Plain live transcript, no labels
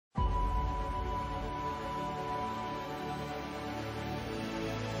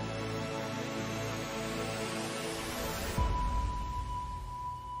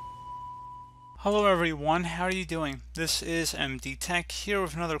Hello everyone, how are you doing? This is MD Tech here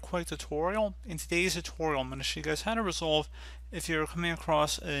with another quick tutorial. In today's tutorial, I'm going to show you guys how to resolve if you're coming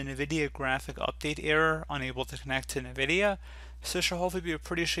across a Nvidia graphic update error, unable to connect to Nvidia. So this should hopefully be a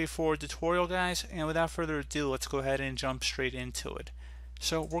pretty straightforward tutorial, guys, and without further ado, let's go ahead and jump straight into it.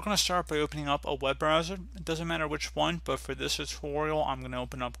 So we're going to start by opening up a web browser. It doesn't matter which one, but for this tutorial, I'm going to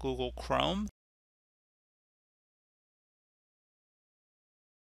open up Google Chrome.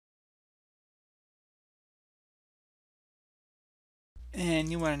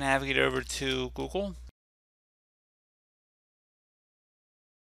 And you want to navigate over to Google.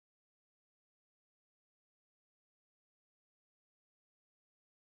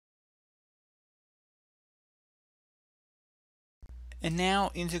 And now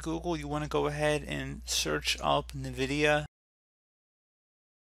into Google, you want to go ahead and search up Nvidia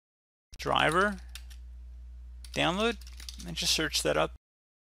driver download and just search that up.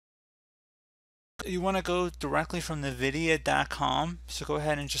 You want to go directly from nvidia.com, so go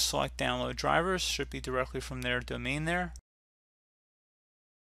ahead and just select download drivers. Should be directly from their domain there.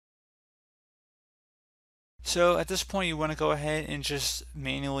 So at this point, you want to go ahead and just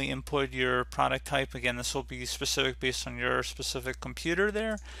manually input your product type. Again, this will be specific based on your specific computer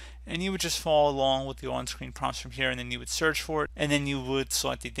there. And you would just follow along with the on-screen prompts from here, and then you would search for it, and then you would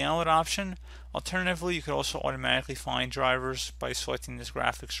select the download option. Alternatively, you could also automatically find drivers by selecting this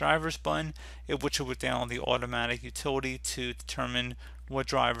graphics drivers button, which it would download the automatic utility to determine what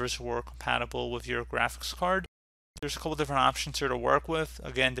drivers were compatible with your graphics card. There's a couple different options here to work with.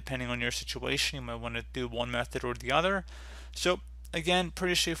 Again, depending on your situation, you might want to do one method or the other. So again,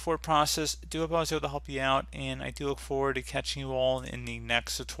 pretty straightforward process. I do hope I was able to help you out, and I do look forward to catching you all in the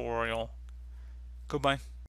next tutorial. Goodbye.